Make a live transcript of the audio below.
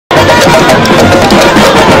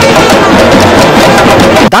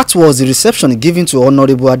That was the reception given to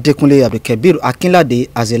Honorable Adekunle Abdulkadir Akinlade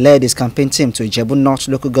as he led his campaign team to Ijebu North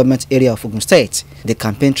local government area of Ogun State. The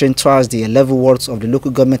campaign trained towards the 11 wards of the local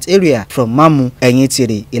government area from Mamu,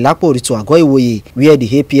 Enyitiri, Ilapori to Agoiwoye, where the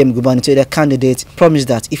APM gubernatorial candidate promised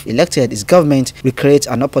that if elected, his government will create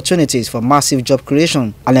an opportunities for massive job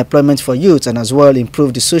creation and employment for youth, and as well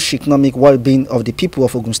improve the socio-economic well-being of the people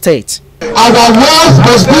of Ogun State. Our wealth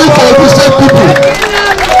must be for Ogun State people.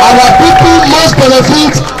 Our people must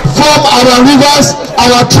benefit from our rivers,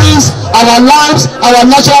 our trees, our lands, our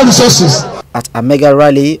natural resources. At a mega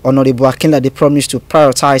rally, Honorable Akinlade promised to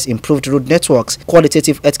prioritize improved road networks,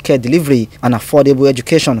 qualitative healthcare delivery, and affordable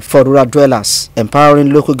education for rural dwellers,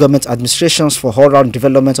 empowering local government administrations for all-round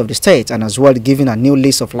development of the state, and as well giving a new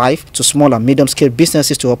lease of life to small and medium-scale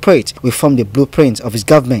businesses to operate will form the blueprint of his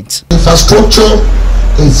government. Infrastructure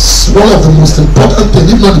is one of the most important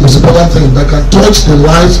things, if not the most important thing, that can touch the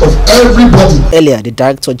lives of everybody. Earlier, the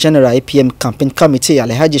Director General APM Campaign Committee,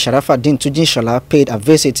 Alhaji Sharafaddin Tujinshola, paid a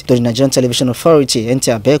visit to the Nigerian Television Authority,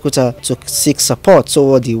 NTA Abeokuta, to seek support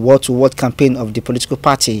toward the word-to-word campaign of the political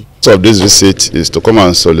party. So this visit is to come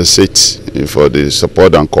and solicit for the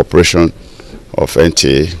support and cooperation of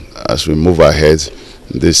NTA as we move ahead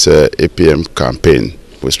in this APM campaign.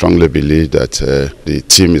 We strongly believe that the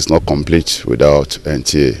team is not complete without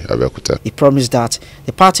NTA Abeokuta. He promised that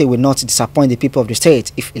the party will not disappoint the people of the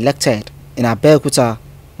state if elected. In Abeokuta,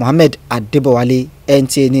 Mohammed Adebowale,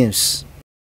 NTA News.